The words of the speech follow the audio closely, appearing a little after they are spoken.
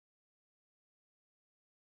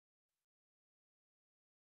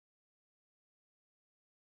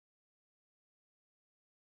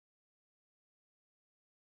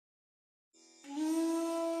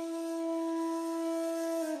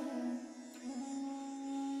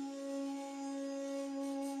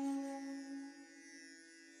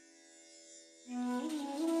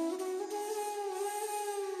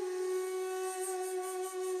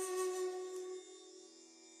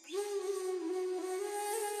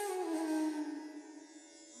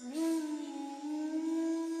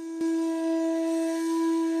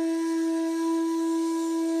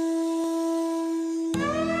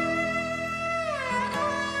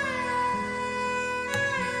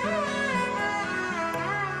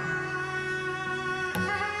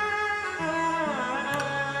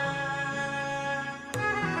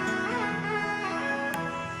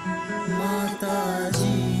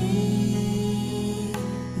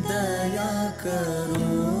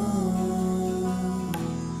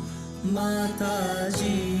माता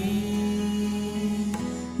जी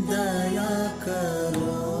दया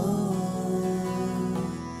करो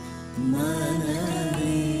मन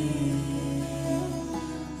में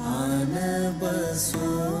आन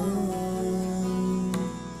बसो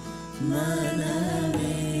मन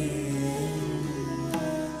में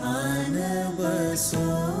आन बसो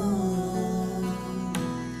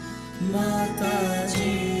माता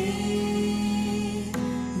जी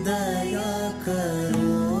दया करो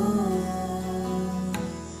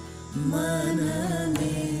मन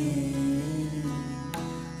में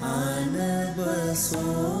आन बसो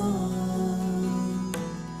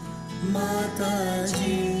माता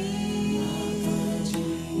जी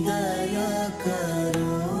दया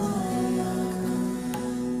करो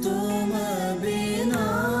तुम बिना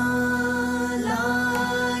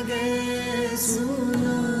लागे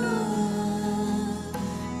सुनो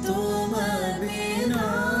तुम बिना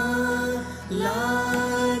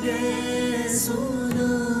लागे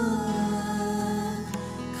सुनो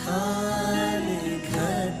खाली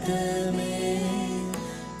घट में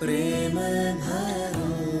प्रेम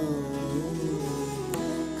भरो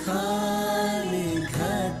खाली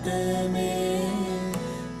घट में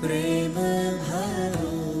प्रेम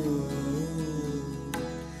भरो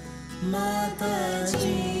माता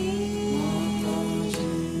जी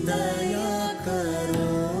दया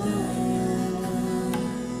करो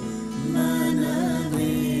मन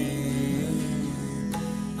में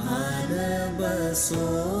आन बसो।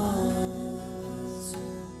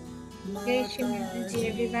 Jai Shri Mataji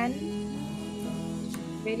everyone.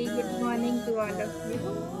 Very good morning to all of you.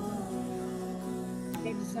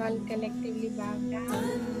 Let's all collectively bow down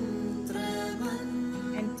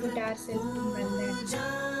and put ourselves in Vandan.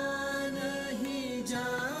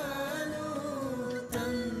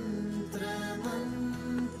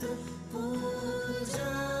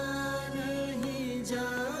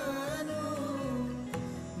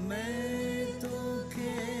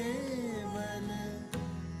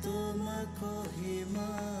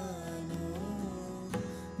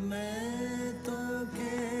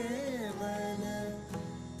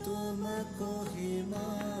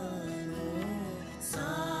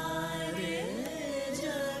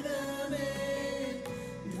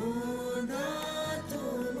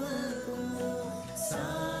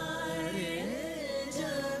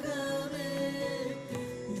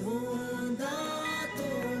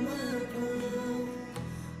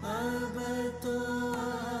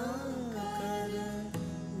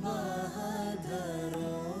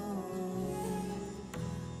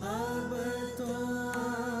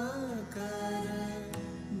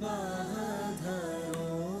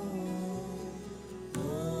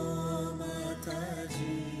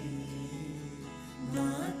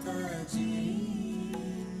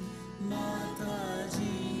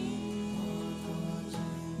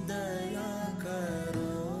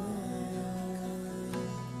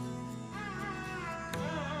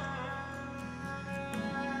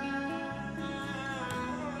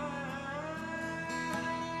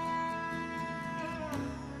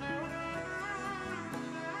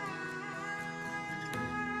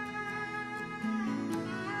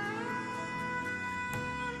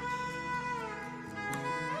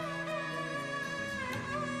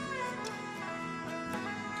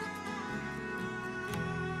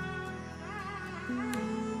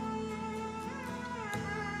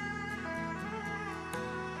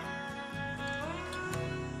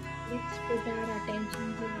 Let's put our attention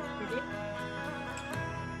to the spirit.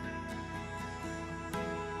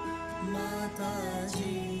 माता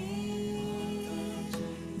जी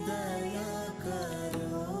दया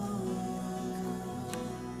करो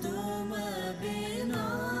तुम बिना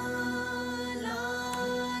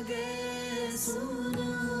लागे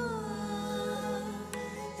सुनो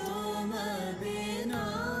तुम बिना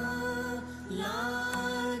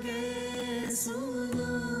लागे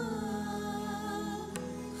सुनो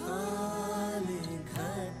खाली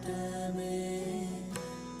घट में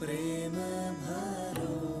प्रेम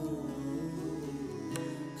भरो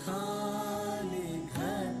खाली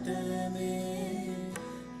घट में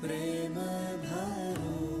प्रेम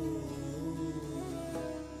भरो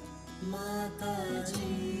माता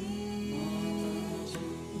जी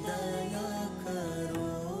दया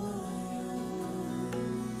करो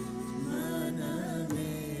मन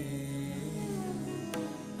में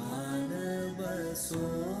आन बसो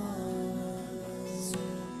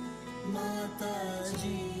माता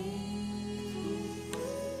जी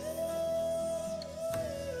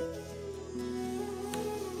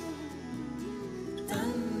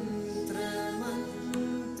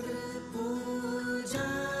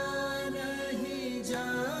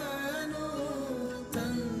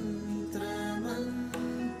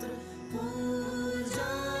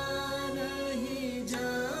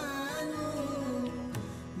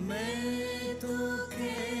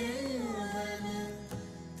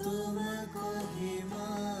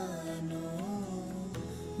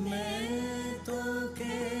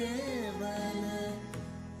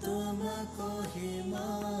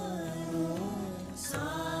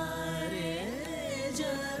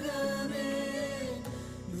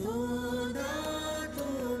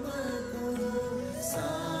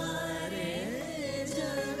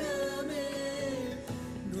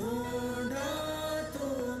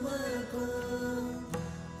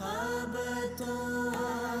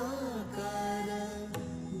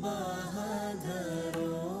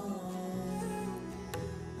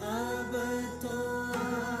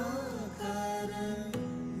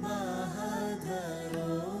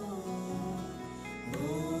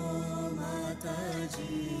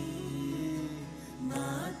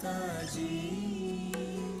Mataji,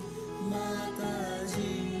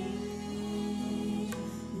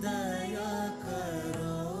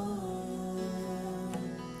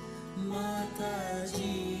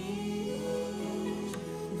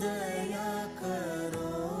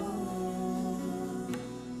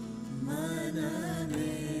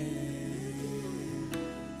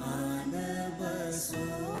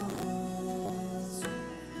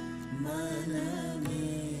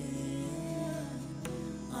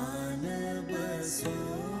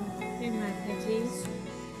 please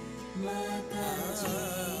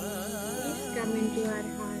come into our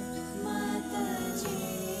hearts.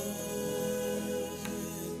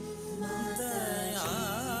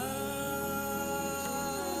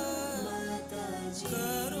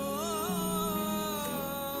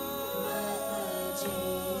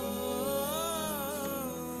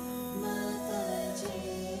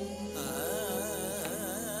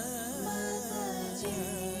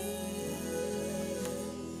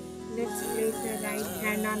 Let's place our right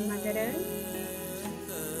hand on Mother Earth.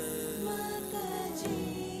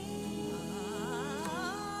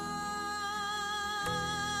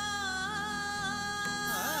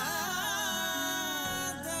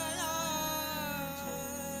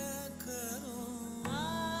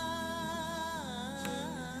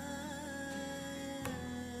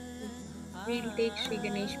 We'll take Shri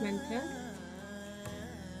Ganesh mantra.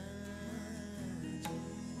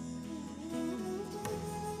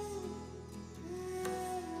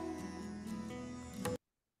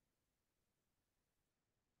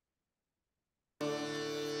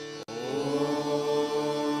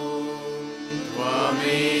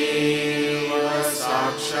 त्वमेव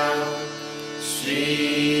साक्षात् श्री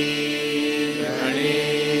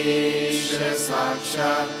गणेश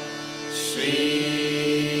साक्षात् श्री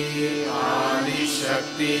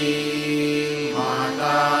आदिशक्ति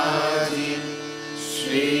माताजी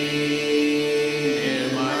श्री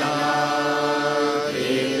निर्मला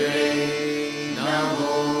देवे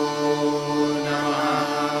नमो नमः।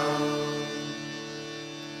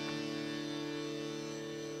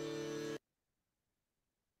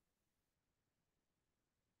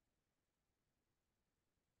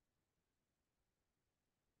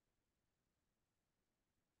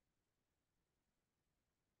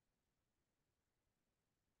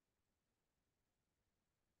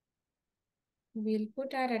 We'll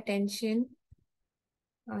put our attention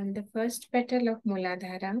on the first petal of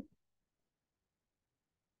Mooladhara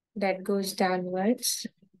that goes downwards.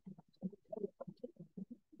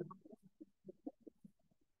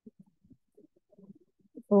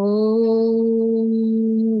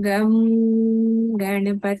 Om Gam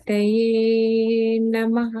Ganapataye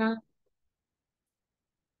Namaha.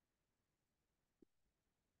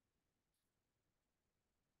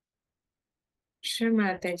 Shri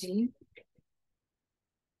Mataji,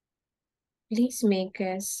 please make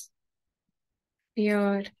us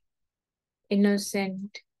pure,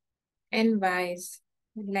 innocent, and wise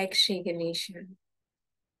like Shri Ganesha.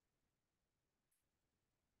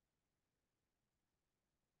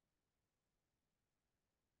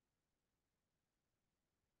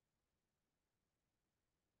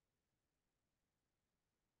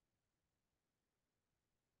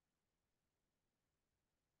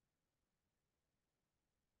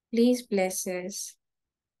 Please bless us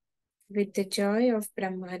with the joy of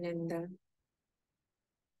Brahmananda.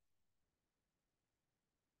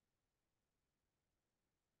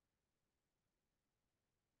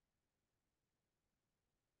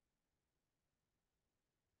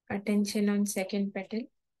 Attention on second petal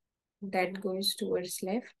that goes towards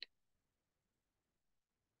left.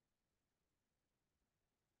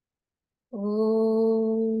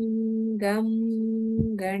 Om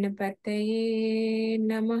Gam Ganapataye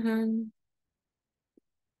Namaha.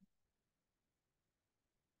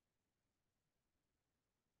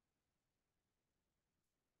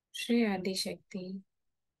 Shri Adi Shakti,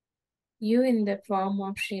 you in the form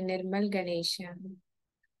of Shri Nirmal Ganesha,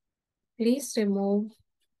 please remove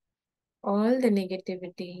all the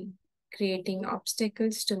negativity creating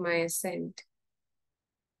obstacles to my ascent.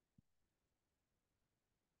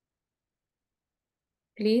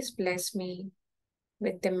 Please bless me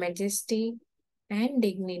with the majesty and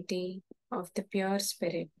dignity of the pure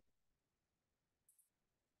spirit.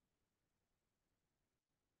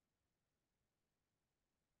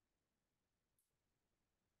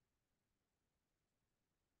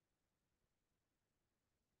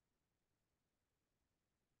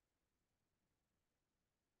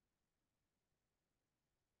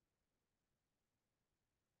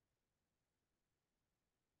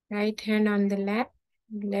 Right hand on the lap,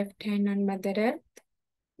 left hand on Mother Earth.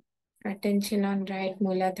 Attention on right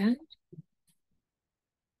Mooladhara.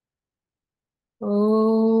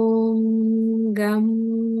 Om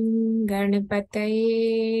Gam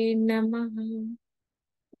Ganapataye Namaha.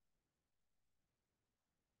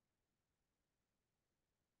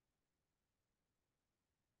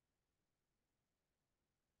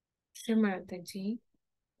 Shri Mataji,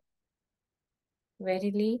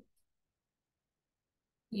 verily,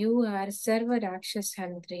 you are Sarva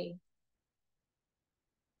Rakshasantri.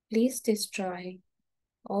 Please destroy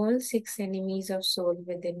all 6 enemies of soul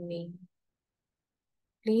within me.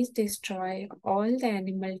 Please destroy all the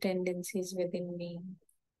animal tendencies within me.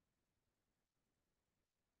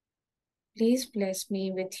 Please bless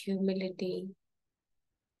me with humility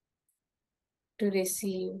to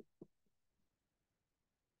receive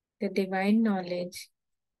the divine knowledge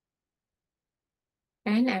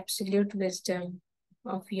and absolute wisdom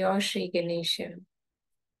of your Sri Ganesha.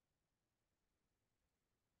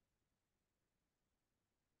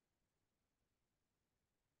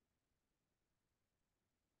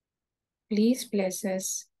 Please bless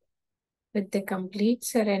us with the complete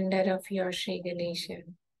surrender of your Sri Ganesha.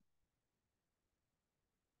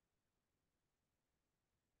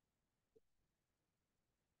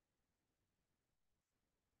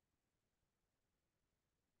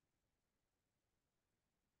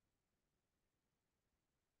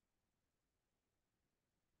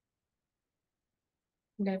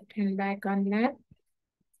 Left hand back on lap.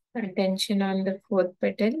 Attention on the 4th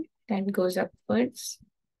petal that goes upwards.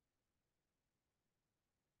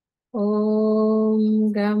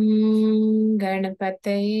 Om Gam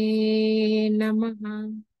Ganapataye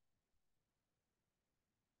Namaha.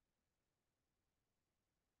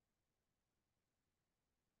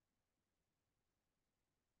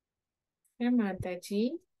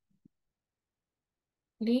 Mataji,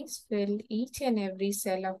 please fill each and every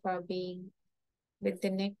cell of our being with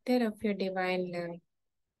the nectar of your divine love.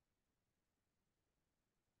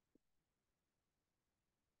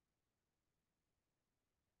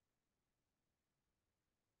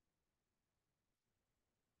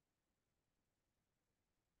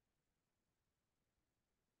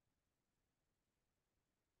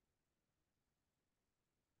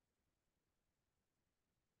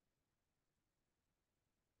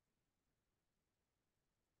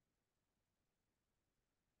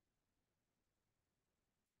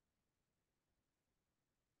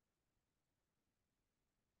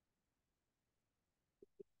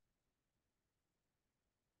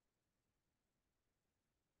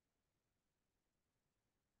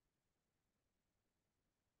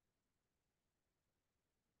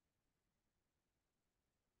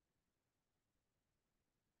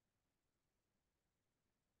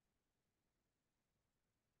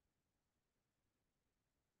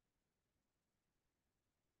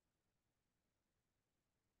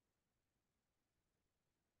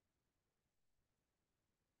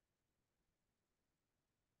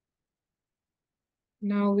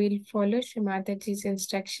 Now we'll follow Shrimataji's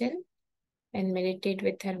instruction and meditate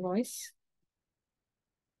with her voice.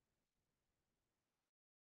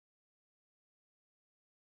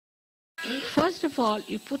 First of all,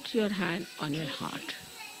 you put your hand on your heart.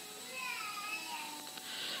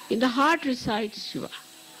 In the heart resides Shiva,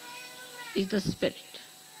 is the spirit.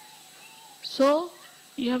 So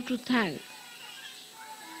you have to thank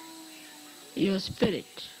your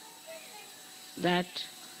spirit that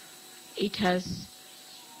it has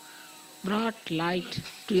brought light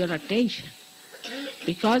to your attention.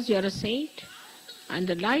 Because you are a saint, and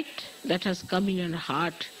the light that has come in your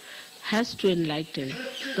heart has to enlighten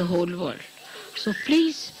the whole world. So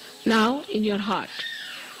please, now in your heart,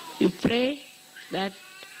 you pray that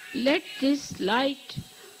let this light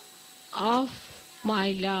of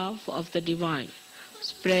my love of the divine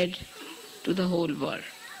spread to the whole world.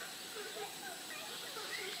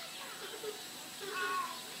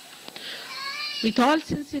 With all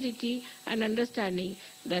sincerity and understanding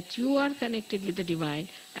that you are connected with the divine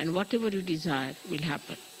and whatever you desire will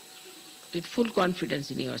happen. With full confidence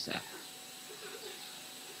in yourself.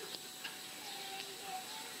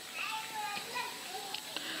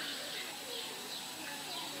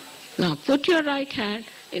 Now put your right hand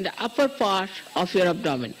in the upper part of your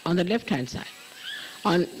abdomen on the left hand side,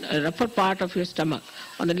 on the upper part of your stomach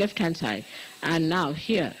on the left hand side, and now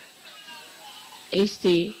here is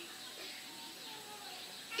the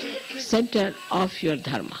center of your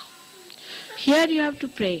dharma. Here you have to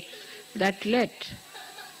pray that let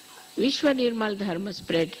Vishwa Nirmal Dharma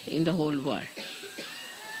spread in the whole world.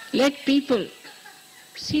 Let people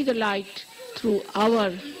see the light through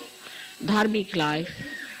our dharmic life,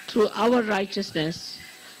 through our righteousness.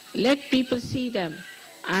 Let people see them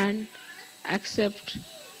and accept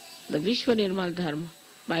the Vishwa Nirmal Dharma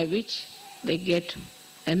by which they get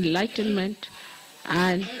enlightenment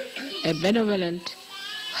and a benevolent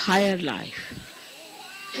higher life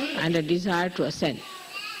and a desire to ascend.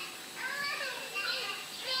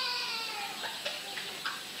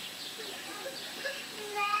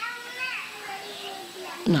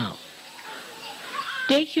 Now,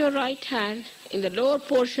 take your right hand in the lower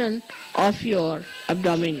portion of your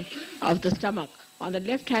abdomen, of the stomach, on the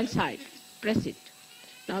left hand side. Press it.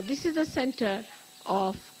 Now this is the center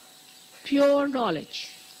of pure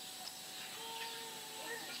knowledge.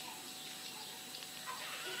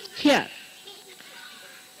 Here,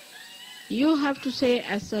 you have to say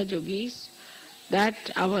as Saj Yogis that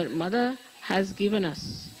our mother has given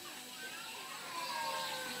us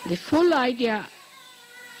the full idea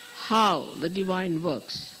how the divine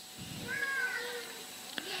works.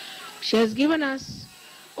 She has given us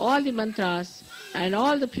all the mantras and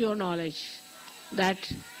all the pure knowledge that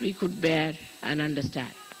we could bear and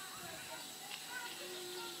understand.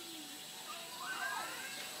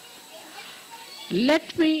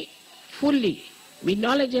 Let me fully be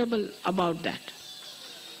knowledgeable about that.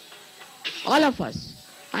 All of us.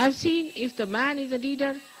 I have seen if the man is a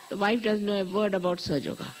leader, the wife doesn't know a word about Sahaja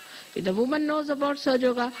Yoga. If the woman knows about Sahaja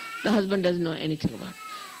Yoga, the husband doesn't know anything about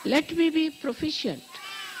it. Let me be proficient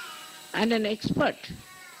and an expert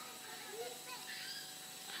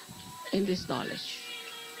in this knowledge.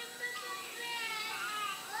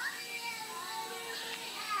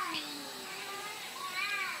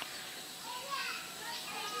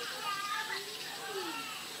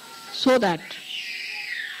 So that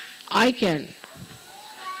I can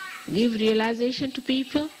give realization to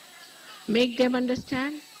people, make them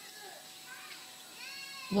understand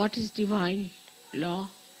what is divine law,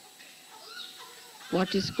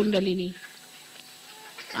 what is Kundalini,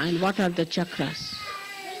 and what are the chakras.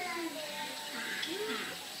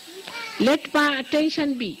 Let my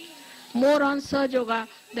attention be more on Sahaja Yoga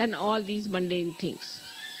than all these mundane things.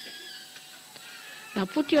 Now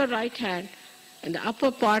put your right hand in the upper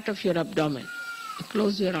part of your abdomen.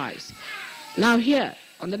 Close your eyes. Now here,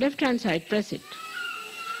 on the left hand side, press it.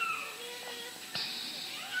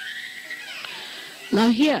 Now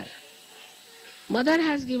here, Mother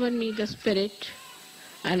has given me the spirit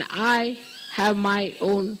and I have my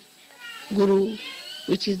own Guru,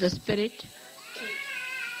 which is the spirit.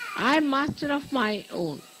 I am master of my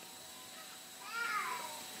own.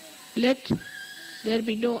 Let there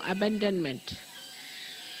be no abandonment.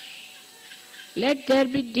 Let there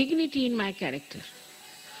be dignity in my character.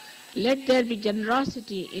 Let there be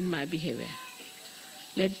generosity in my behavior.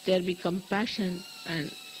 Let there be compassion and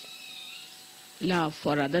love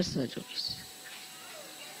for other Sahajogis.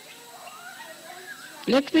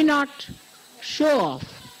 Let me not show off,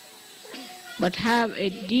 but have a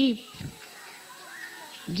deep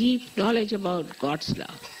knowledge about God's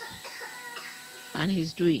love and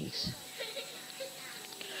His doings.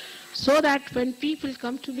 So that when people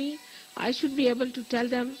come to me, I should be able to tell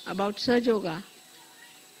them about Sahaja Yoga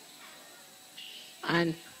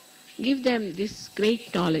and give them this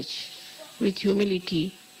great knowledge with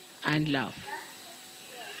humility and love.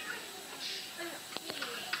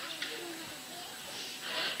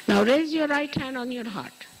 Now raise your right hand on your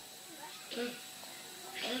heart.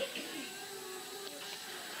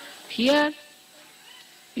 Here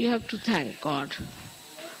you have to thank God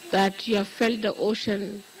that you have felt the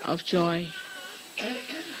ocean of joy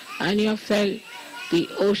and you have felt the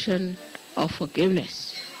ocean of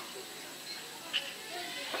forgiveness.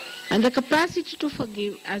 And the capacity to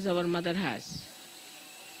forgive as our mother has,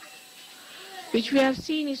 which we have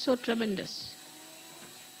seen is so tremendous.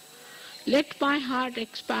 Let my heart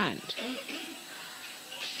expand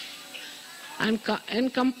and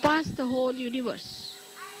encompass the whole universe.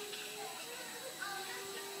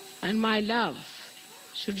 And my love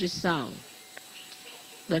should resound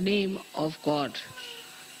the name of God.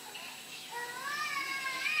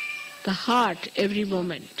 The heart every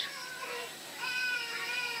moment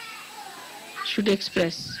should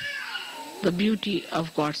express the beauty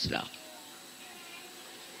of God's love.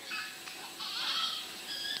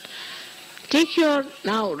 Take your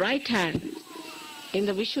now right hand in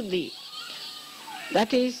the Vishuddhi,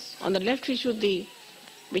 that is on the left Vishuddhi,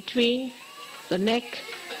 between the neck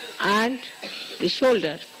and the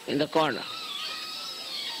shoulder in the corner.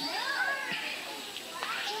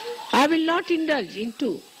 I will not indulge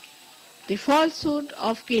into the falsehood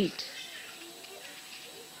of guilt,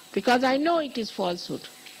 because I know it is falsehood.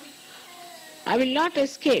 I will not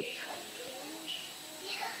escape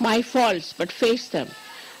my faults, but face them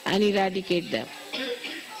and eradicate them.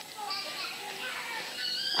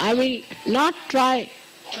 I will not try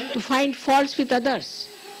to find faults with others,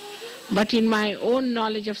 but in my own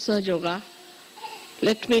knowledge of Sahaja Yoga,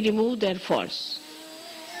 let me remove their faults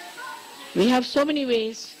We have so many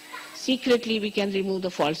ways secretly we can remove the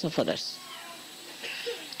faults of others.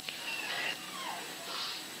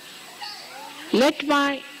 Let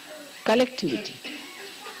my collectivity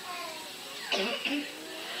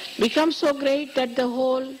become so great that the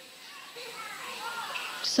whole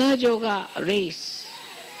Sahaja Yoga race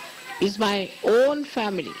is my own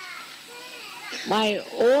family, my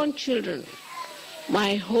own children,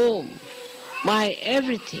 my home, my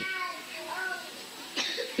everything.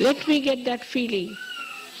 Let me get that feeling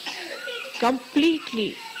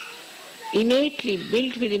completely, innately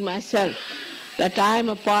built within myself that I am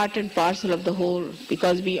a part and parcel of the whole,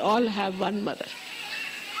 because we all have one mother.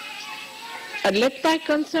 And let my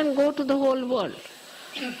concern go to the whole world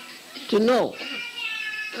to know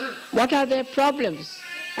what are their problems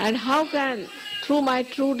and how can, through my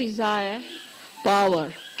true desire,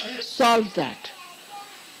 power, solve that.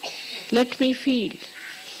 Let me feel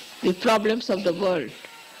the problems of the world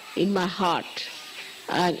in my heart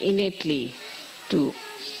and innately to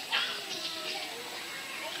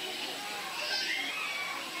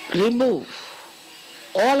remove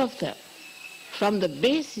all of them from the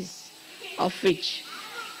basis of which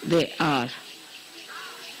they are,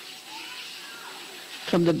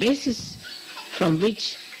 from the basis from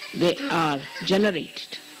which they are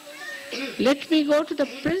generated. Let me go to the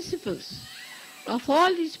principles of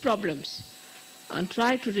all these problems and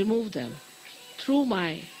try to remove them through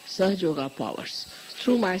my Sahaja Yoga powers,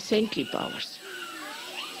 through my saintly powers.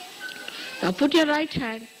 Now put your right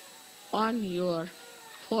hand on your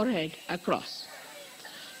forehead across.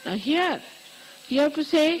 Now here, you have to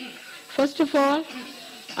say, first of all,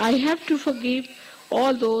 I have to forgive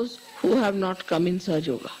all those who have not come in Sahaja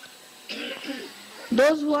Yoga.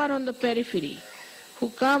 Those who are on the periphery, who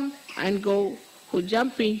come and go, who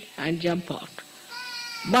jump in and jump out.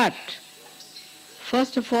 But,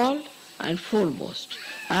 first of all and foremost,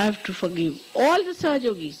 I have to forgive all the Sahaja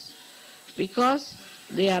Yogis because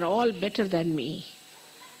they are all better than me.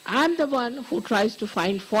 I am the one who tries to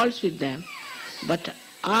find faults with them, but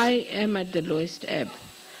I am at the lowest ebb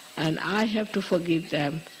and I have to forgive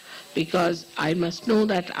them because I must know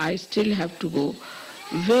that I still have to go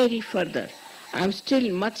very further. I am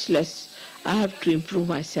still much less. I have to improve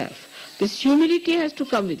myself. This humility has to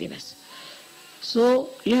come within us. So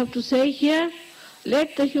you have to say here,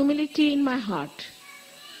 let the humility in my heart,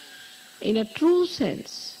 in a true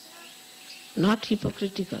sense, not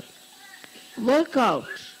hypocritical, work out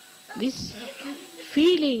this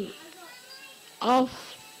feeling of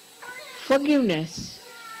forgiveness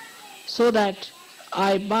so that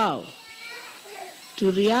I bow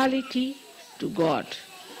to reality, to God,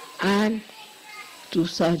 and to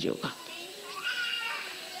Sahaja Yoga.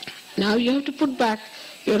 Now you have to put back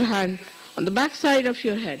your hand on the back side of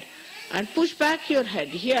your head and push back your head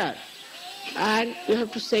here, and you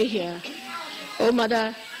have to say here, Oh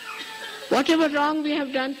Mother, whatever wrong we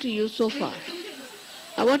have done to you so far,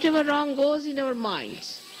 and whatever wrong goes in our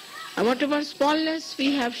minds, and whatever smallness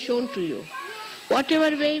we have shown to you,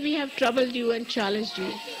 whatever way we have troubled you and challenged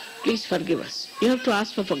you, please forgive us. You have to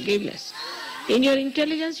ask for forgiveness. In your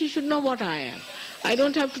intelligence you should know what I am. I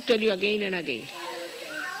don't have to tell you again and again.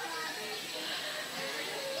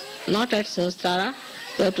 Not at Sahasrara,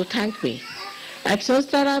 you have to thank me. At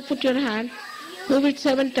Sahasrara, put your hand, move it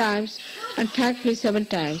 7 times and thank me 7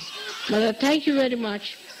 times. Mother, thank you very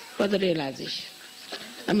much for the realization.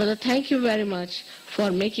 And Mother, thank you very much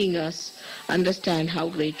for making us understand how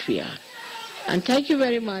great we are. And thank you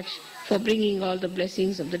very much for bringing all the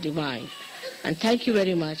blessings of the divine. And thank you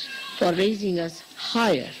very much for raising us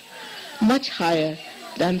higher, much higher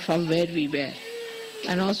than from where we were.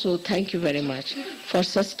 And also thank you very much for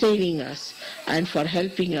sustaining us and for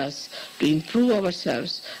helping us to improve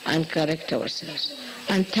ourselves and correct ourselves.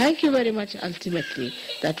 And thank you very much ultimately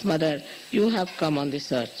that Mother, you have come on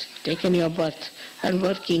this earth, taken your birth and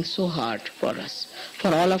working so hard for us,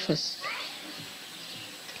 for all of us.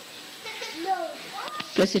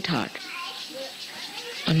 Press it hard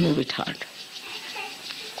and move it hard.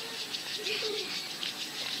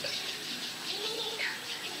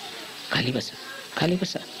 Khali basa, khali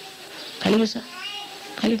basa, khali basa,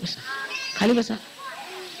 khali basa, khali basa,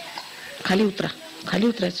 khali utra,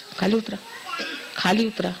 khali utra, khali utra,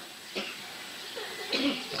 khali utra,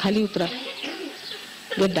 khali utra.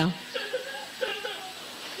 Get down.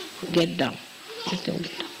 Get down. Get down.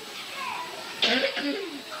 Get down.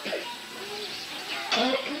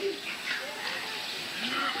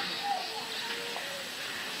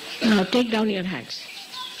 Now take down your hands.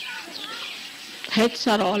 Heads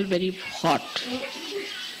are all very hot.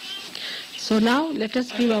 So now let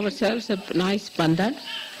us give ourselves a nice bandhan.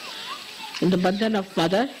 In the bandhan of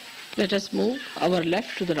Mother, let us move our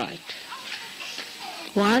left to the right.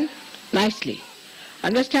 One, nicely.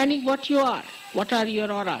 Understanding what you are. What are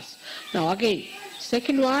your auras? Now again,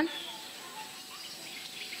 second one.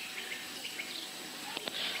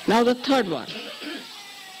 Now the third one.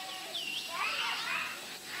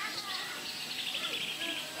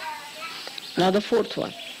 Now the fourth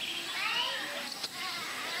one.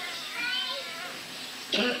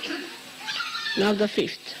 Now the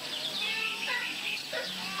fifth.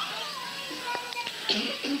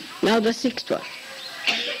 Now the sixth one.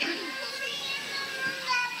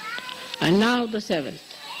 And now the seventh.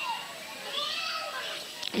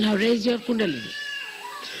 Now raise your kundalini.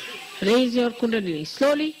 Raise your kundalini.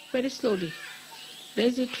 Slowly, very slowly.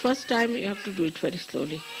 Raise it first time, you have to do it very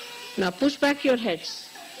slowly. Now push back your heads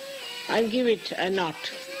and give it a knot.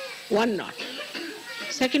 One knot.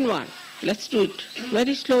 Second one. Let's do it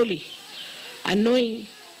very slowly. And knowing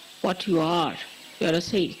what you are. You are a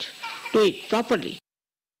saint. Do it properly.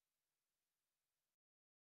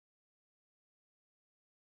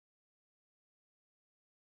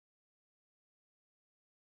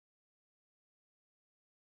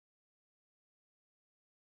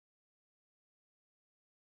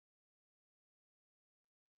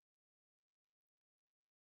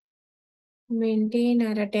 Maintain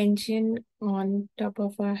our attention on top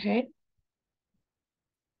of our head.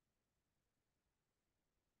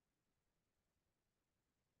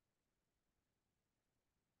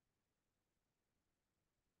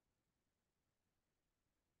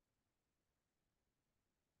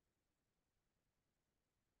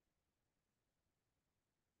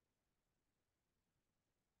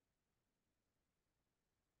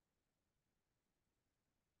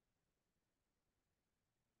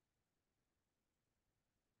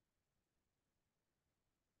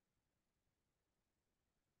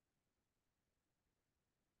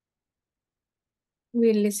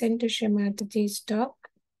 We'll listen to Shrimatiji's talk.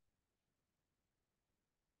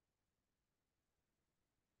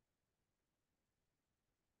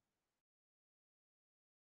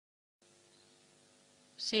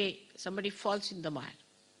 Say somebody falls in the mire.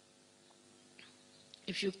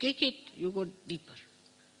 If you kick it, you go deeper.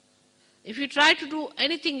 If you try to do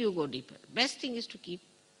anything, you go deeper. Best thing is to keep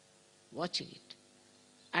watching it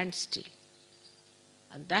and still.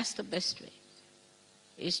 And that's the best way,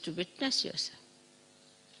 is to witness yourself.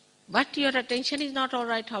 But your attention is not all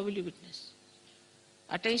right, how will you witness?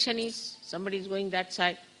 Attention is, somebody is going that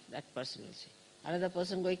side, that person will see. Another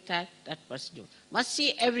person going that person will. Must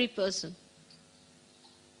see every person.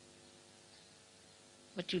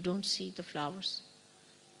 But you don't see the flowers.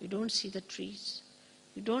 You don't see the trees.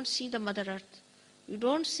 You don't see the Mother Earth. You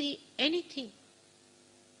don't see anything.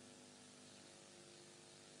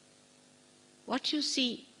 What you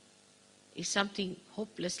see is something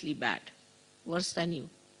hopelessly bad, worse than you.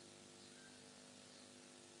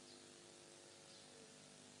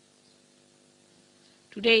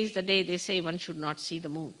 Today is the day they say one should not see the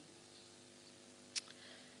moon.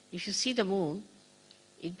 If you see the moon,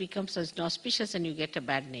 it becomes auspicious and you get a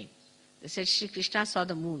bad name. They said Sri Krishna saw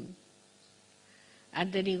the moon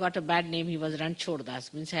and then he got a bad name. He was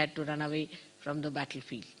Ranchodas, means he had to run away from the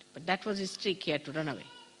battlefield. But that was his trick, he had to run away.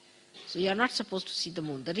 So you are not supposed to see the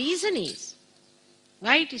moon. The reason is,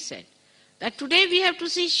 why it is said, that today we have to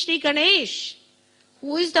see Sri Ganesh,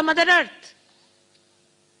 who is the Mother Earth,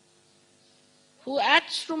 who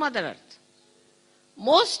acts through Mother Earth.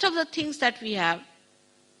 Most of the things that we have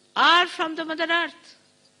are from the Mother Earth.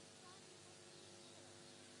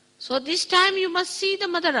 So this time you must see the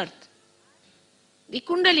Mother Earth, the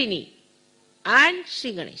Kundalini and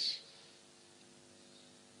Sri Ganesh.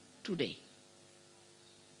 Today,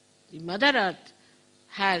 the Mother Earth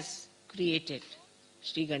has created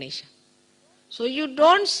Sri Ganesha. So you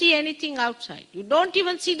don't see anything outside. You don't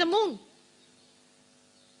even see the moon.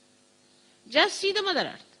 Just see the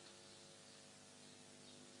Mother Earth.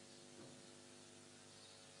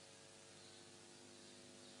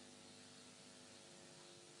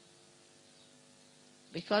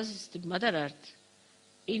 Because the Mother Earth,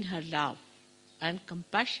 in her love and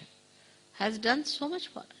compassion, has done so much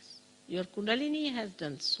for us. Your Kundalini has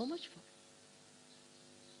done so much for us.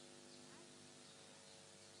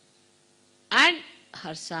 And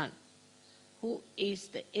her son, who is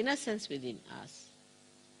the innocence within us,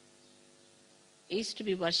 is to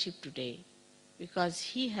be worshipped today because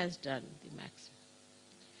he has done the maximum.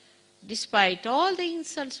 Despite all the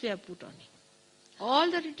insults we have put on him,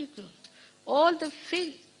 all the ridicule, all the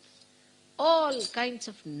filth, all kinds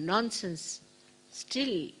of nonsense,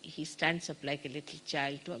 still he stands up like a little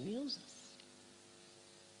child to amuse us.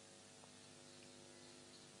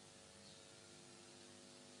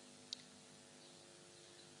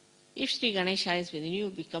 If Sri Ganesha is within you,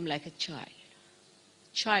 become like a child.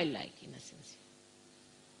 childlike innocence.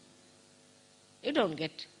 You don't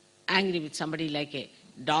get angry with somebody like a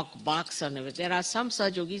dog barks on everything. There are some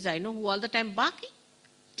Saj Yogis I know who all the time barking,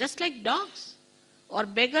 just like dogs or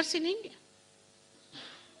beggars in India.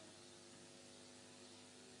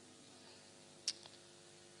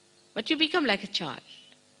 But you become like a child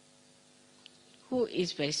who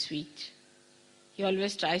is very sweet. He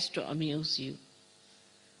always tries to amuse you,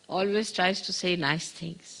 always tries to say nice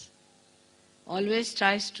things, always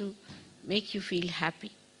tries to make you feel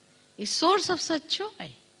happy. A source of such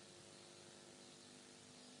joy.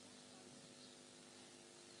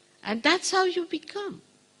 And that's how you become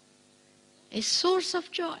a source of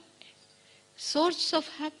joy, source of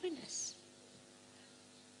happiness,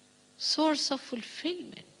 source of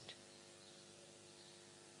fulfillment.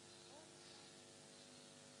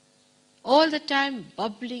 All the time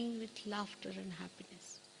bubbling with laughter and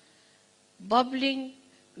happiness, bubbling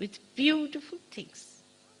with beautiful things.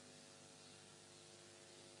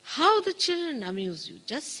 How the children amuse you,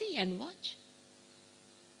 just see and watch.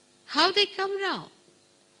 How they come round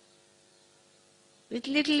with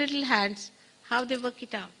little hands, how they work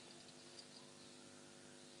it out.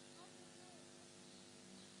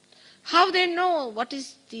 How they know what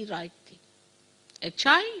is the right thing. A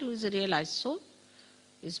child who is a realized soul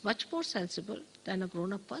is much more sensible than a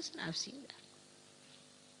grown-up person. I've seen that.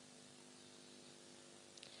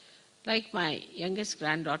 Like my youngest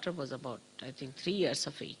granddaughter was about, I think, 3 years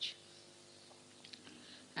of age.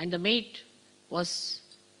 And the maid was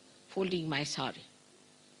folding my sari.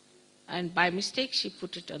 And by mistake she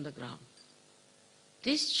put it on the ground.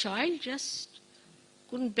 This child just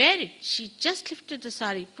couldn't bear it. She just lifted the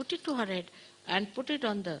sari, put it to her head and put it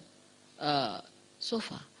on the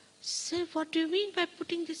sofa. Said, what do you mean by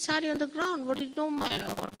putting this sari on the ground? What do you know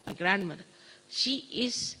about my grandmother? She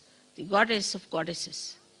is the goddess of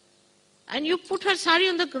goddesses. And you put her sari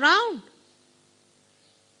on the ground.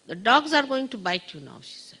 The dogs are going to bite you now,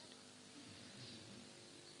 she said.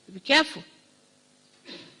 Be careful.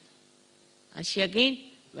 And she again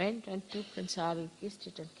went and took and sari, kissed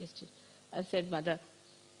it. I said, Mother,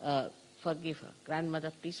 forgive her.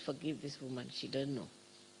 Grandmother, please forgive this woman. She doesn't know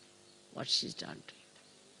what she's done to you.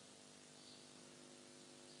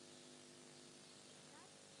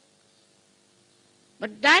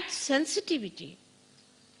 But that sensitivity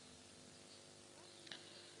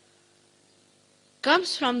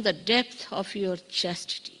comes from the depth of your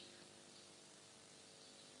chastity.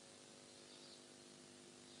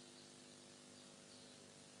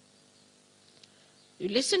 You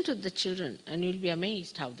listen to the children and you'll be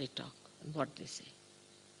amazed how they talk and what they say,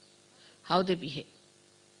 how they behave,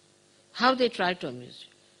 how they try to amuse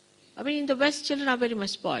you. I mean, in the West, children are very much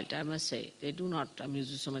spoiled, I must say. They do not amuse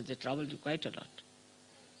you so much, they trouble you quite a lot.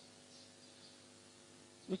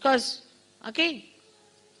 Because, again,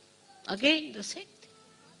 the same thing.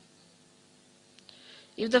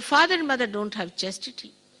 If the father and mother don't have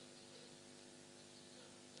chastity,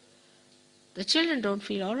 the children don't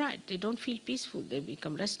feel all right. They don't feel peaceful. They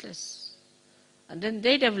become restless. And then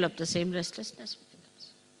they develop the same restlessness within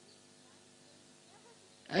us.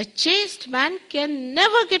 A chaste man can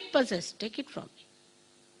never get possessed. Take it from me.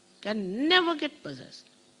 Can never get possessed.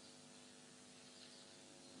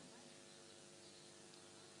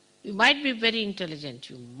 You might be very intelligent,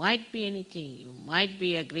 you might be anything, you might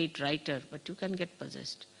be a great writer, but you can get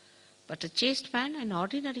possessed. But a chaste man, an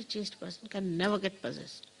ordinary chaste person, can never get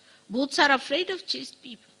possessed. Bhoots are afraid of chaste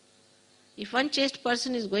people. If one chaste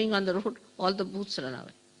person is going on the road, all the bhoots run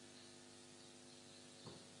away.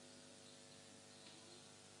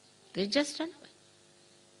 They just run away.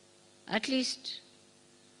 At least,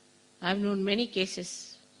 I've known many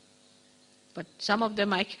cases, but some of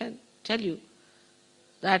them I can tell you,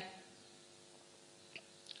 that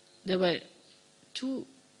there were 2,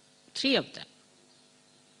 3 of them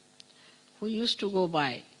who used to go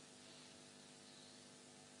by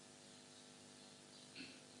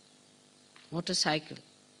motorcycle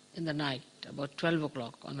in the night about 12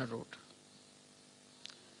 o'clock on a road.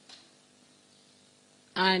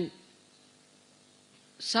 And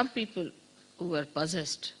some people who were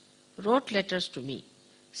possessed wrote letters to me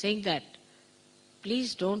saying that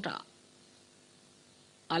please don't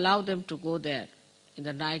allow them to go there in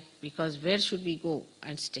the night because where should we go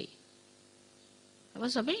and stay? I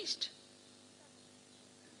was amazed.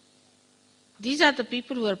 These are the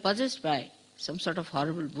people who are possessed by some sort of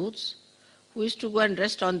horrible bhoots who used to go and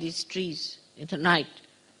rest on these trees in the night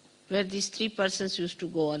where these 3 persons used to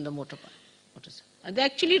go on the motorcycle. And they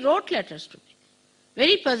actually wrote letters to me.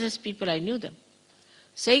 Very possessed people, I knew them,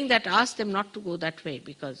 saying that ask them not to go that way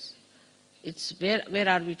because it's where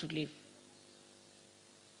are we to live?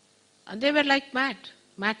 And they were like mad.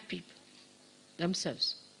 mad people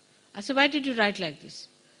themselves. I said, why did you write like this?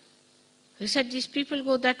 He said, these people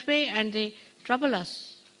go that way and they trouble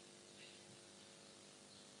us.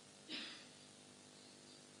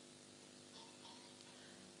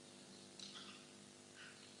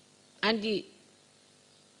 And the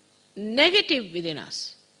negative within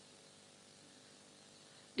us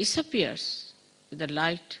disappears with the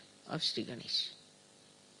light of Sri Ganesh.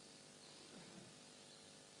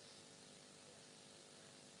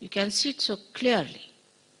 You can see it so clearly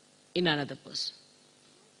in another person.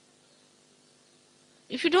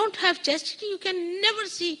 If you don't have chastity, you can never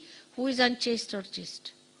see who is unchaste or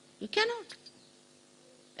chaste. You cannot.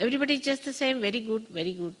 Everybody is just the same, very good,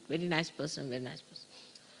 very nice person, very nice person.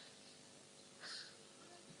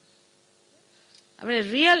 I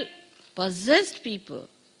mean, real possessed people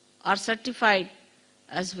are certified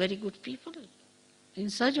as very good people. In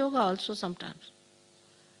Sahaja Yoga also sometimes.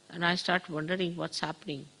 And I start wondering what's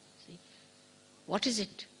happening. See, what is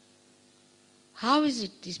it? How is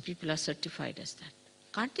it these people are certified as that?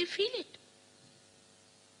 Can't they feel it?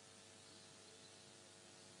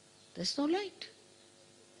 There's no light.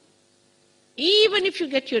 Even if you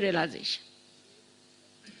get your realization,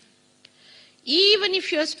 even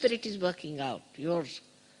if your spirit is working out, your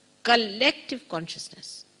collective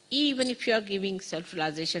consciousness, even if you are giving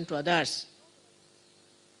self-realization to others,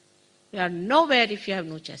 you are nowhere if you have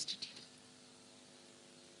no chastity.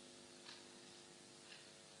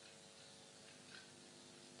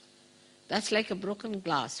 That's like a broken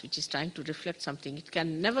glass which is trying to reflect something. It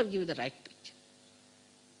can never give the right picture.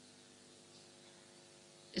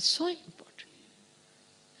 It's so important.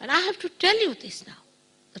 And I have to tell you this now.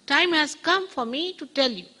 The time has come for me to tell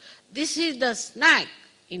you. This is the snag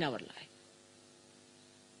in our life.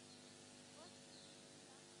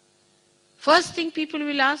 First thing people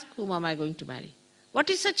will ask, whom am I going to marry? What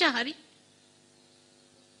is such a hurry?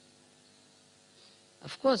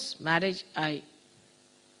 Of course, marriage, I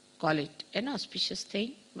call it an auspicious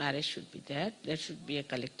thing. Marriage should be there. There should be a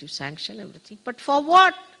collective sanction, everything. But for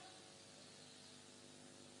what?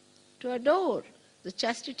 To adore the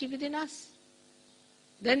chastity within us.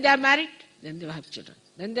 Then they are married, then they have children.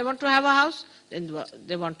 Then they want to have a house, then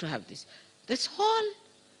they want to have this. This whole,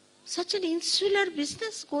 such an insular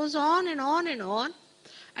business goes on and on and on,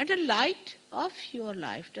 and the light of your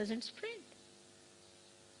life doesn't spread.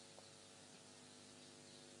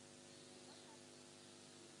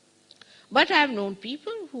 But I have known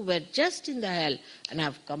people who were just in the hell and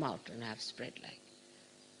have come out and have spread like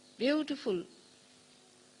beautiful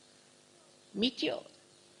meteoric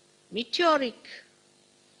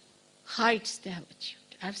heights they have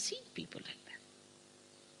achieved. I have seen people like that.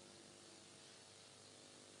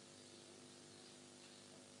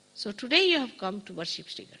 So today you have come to worship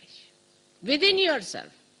Sri Ganesh. Within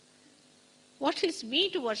yourself. What is me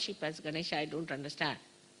to worship as Ganesh? I don't understand.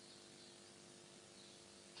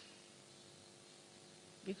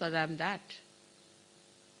 Because I am that.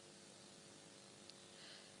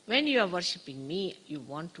 When you are worshipping me, you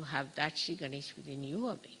want to have that Sri Ganesh within you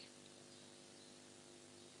awake.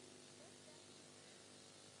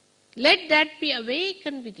 Let that be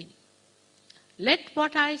awakened within you. Let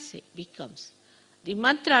what I say becomes the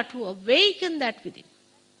mantra to awaken that within.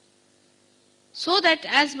 So that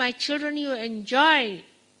as my children you enjoy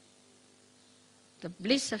the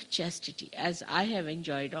bliss of chastity as I have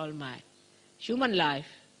enjoyed all my human life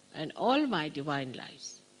and all my divine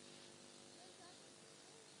lives.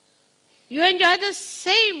 You enjoy the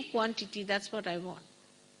same quantity, that's what I want.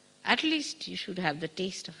 At least you should have the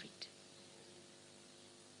taste of it.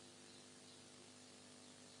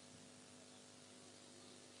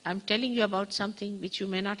 I'm telling you about something which you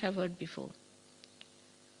may not have heard before.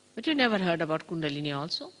 But you never heard about Kundalini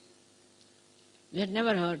also. You had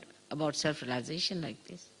never heard about self-realization like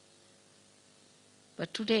this.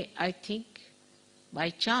 But today I think by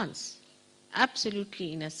chance,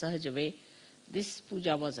 absolutely in a Sahaja way, this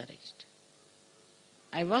puja was arranged.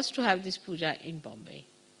 I was to have this puja in Bombay.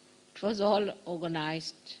 It was all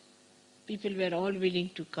organized. People were all willing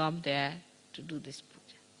to come there to do this puja.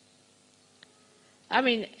 I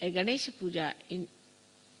mean, a Ganesha puja in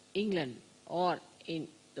England or in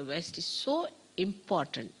the West is so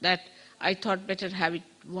important that I thought better have it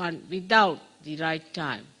one without the right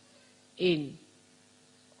time in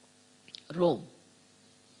Rome,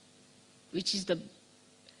 which is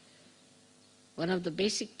one of the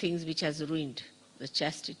basic things which has ruined the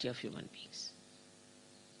chastity of human beings.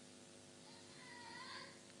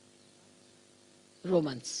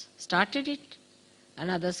 Romans started it and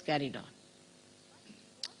others carried on.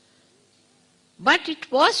 But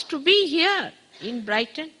it was to be here in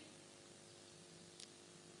Brighton.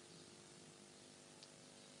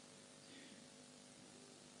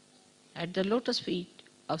 at the lotus feet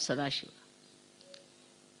of Sadashiva.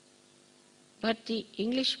 But the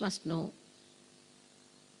English must know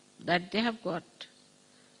that they have got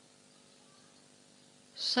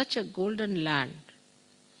such a golden land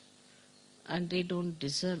and they don't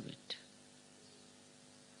deserve it.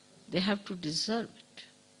 They have to deserve it.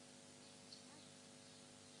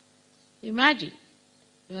 Imagine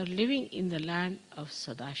you are living in the land of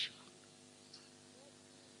Sadashiva,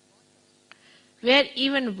 where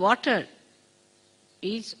even water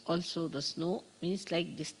is also the snow, means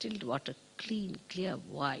like distilled water, clean, clear,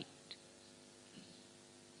 white.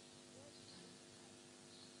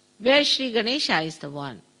 Where Sri Ganesha is the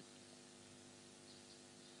one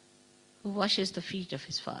who washes the feet of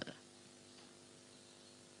his father.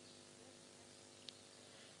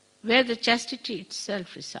 Where the chastity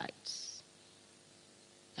itself resides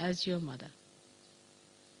as your mother.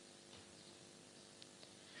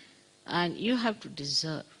 And you have to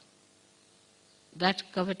deserve that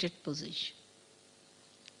coveted position.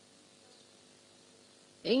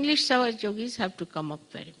 English Savage yogis have to come up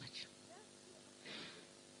very much.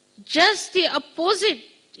 Just the opposite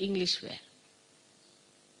English wear.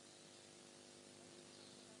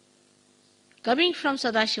 Coming from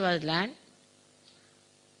Sadashiva's land,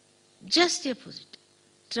 just the opposite.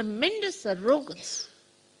 Tremendous arrogance.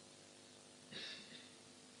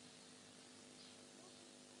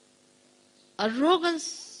 Arrogance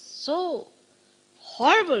so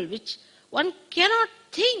horrible, which one cannot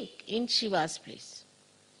think in Shiva's place.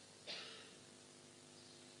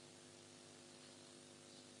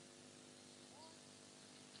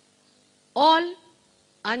 All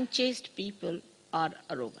unchaste people are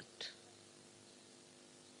arrogant.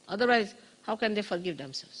 Otherwise, how can they forgive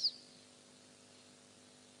themselves?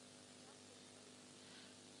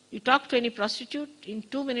 You talk to any prostitute, in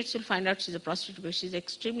 2 minutes you'll find out she's a prostitute, but she's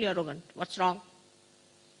extremely arrogant. What's wrong?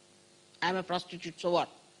 I'm a prostitute, so what?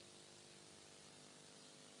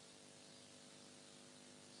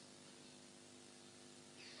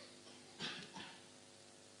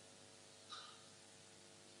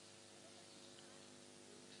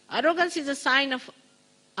 Arrogance is a sign of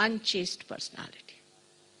unchaste personality.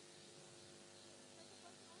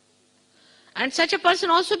 And such a person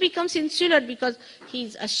also becomes insular because he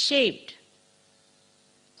is ashamed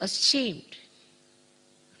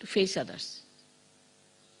to face others.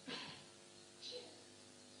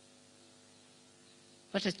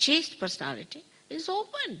 But a chaste personality is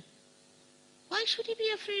open. Why should he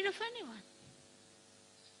be afraid of anyone?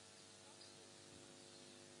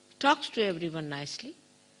 Talks to everyone nicely,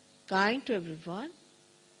 kind to everyone,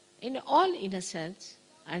 in all innocence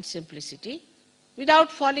and simplicity,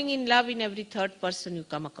 without falling in love in every third person you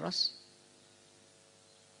come across.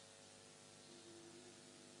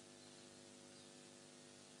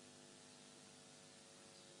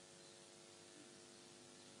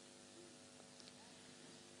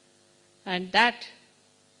 And that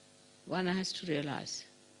one has to realize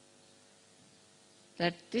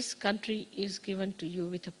that this country is given to you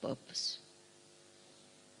with a purpose.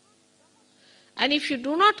 And if you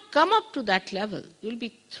do not come up to that level, you'll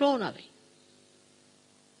be thrown away.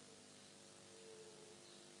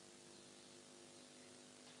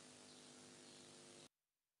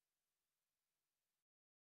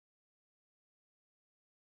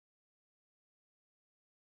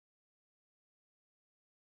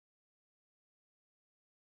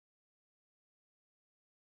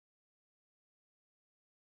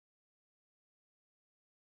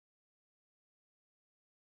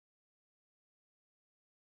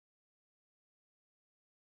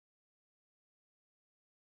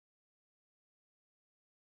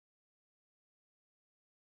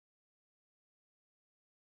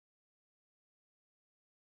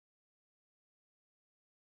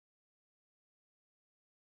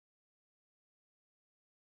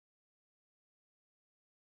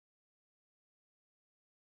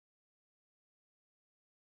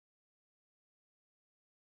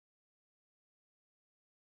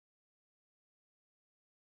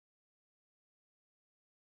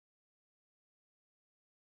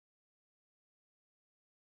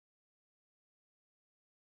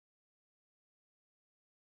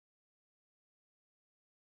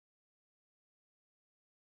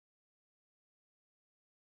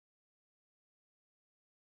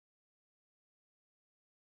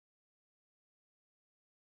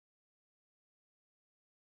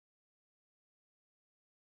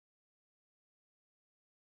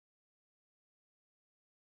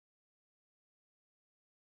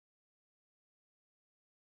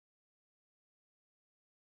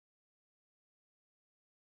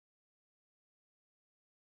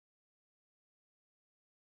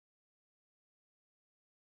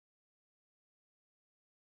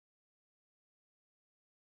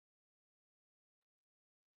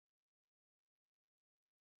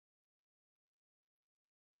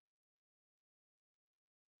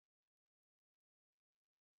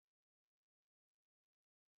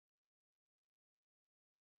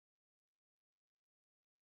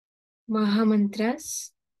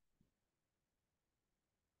 Mahamantras.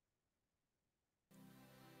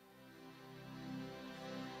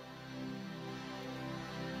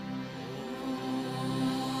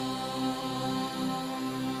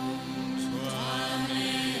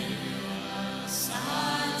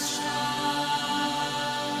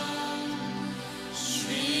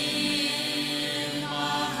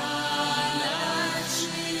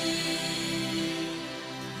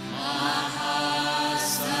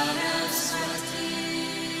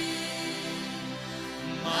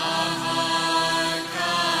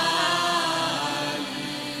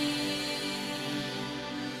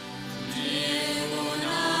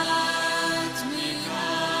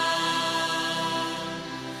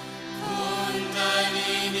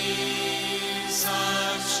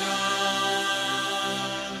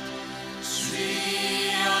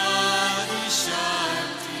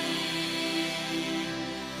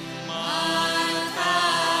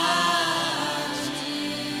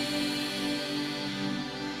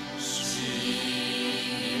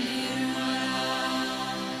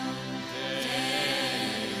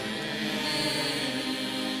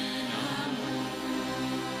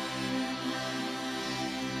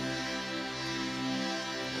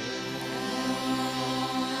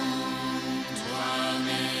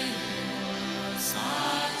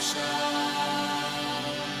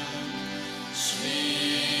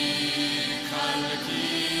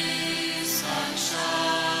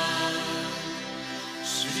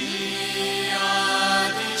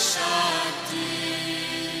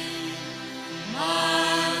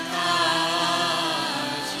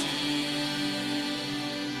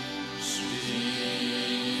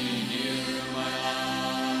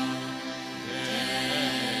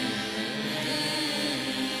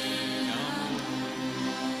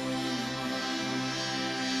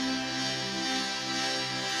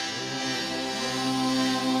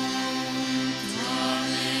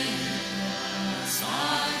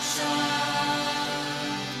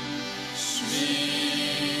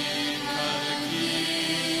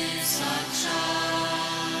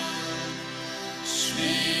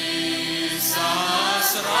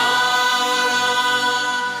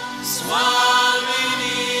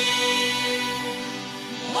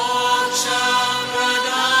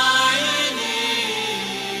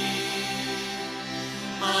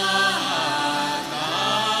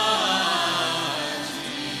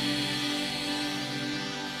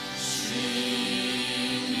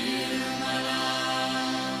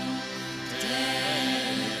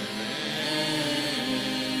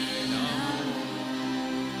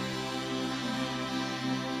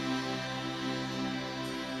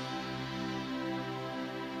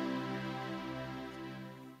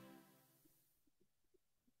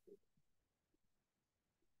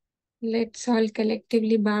 Let's all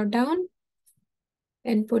collectively bow down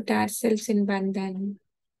and put ourselves in bandhan.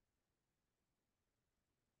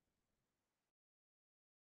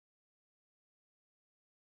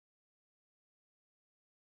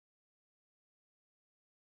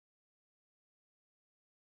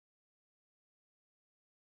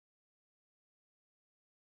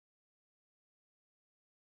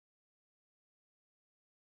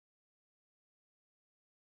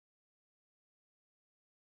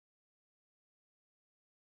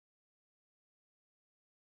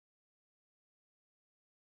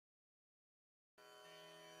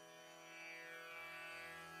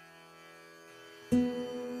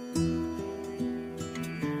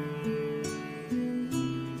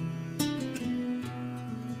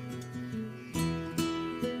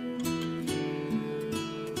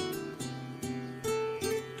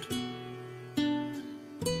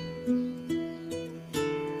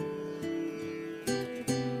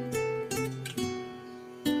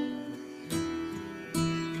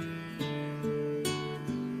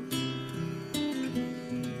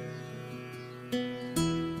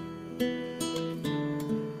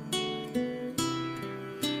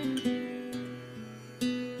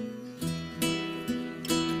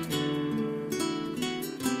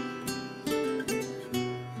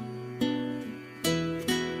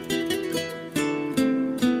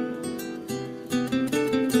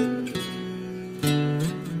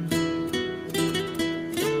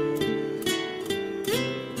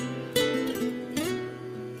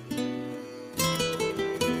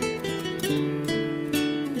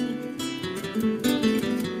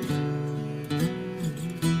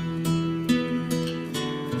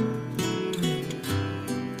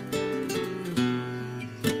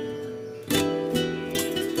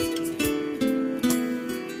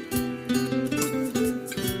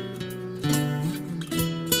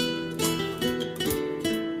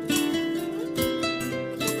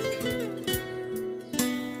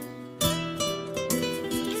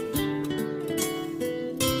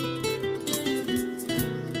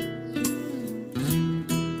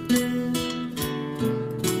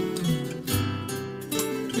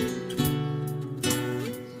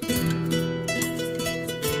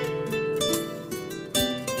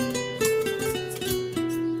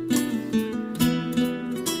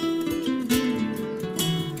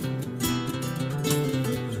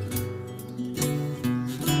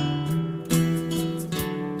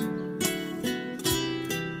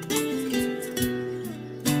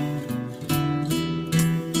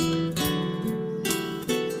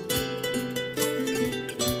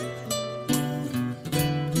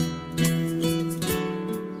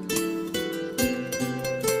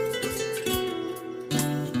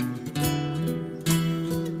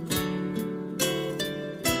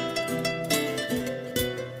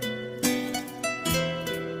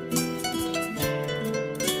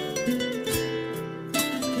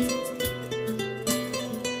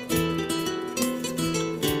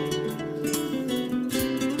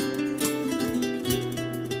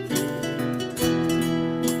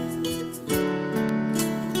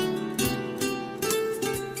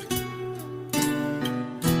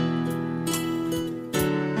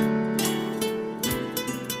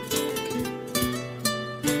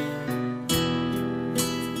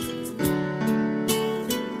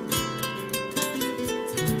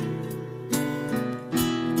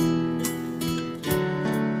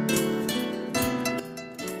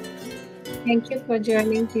 Thank you for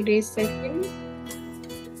joining today's session.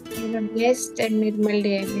 Have a blessed and Nirmal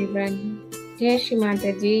day, everyone. Jai Shri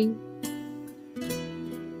Mataji.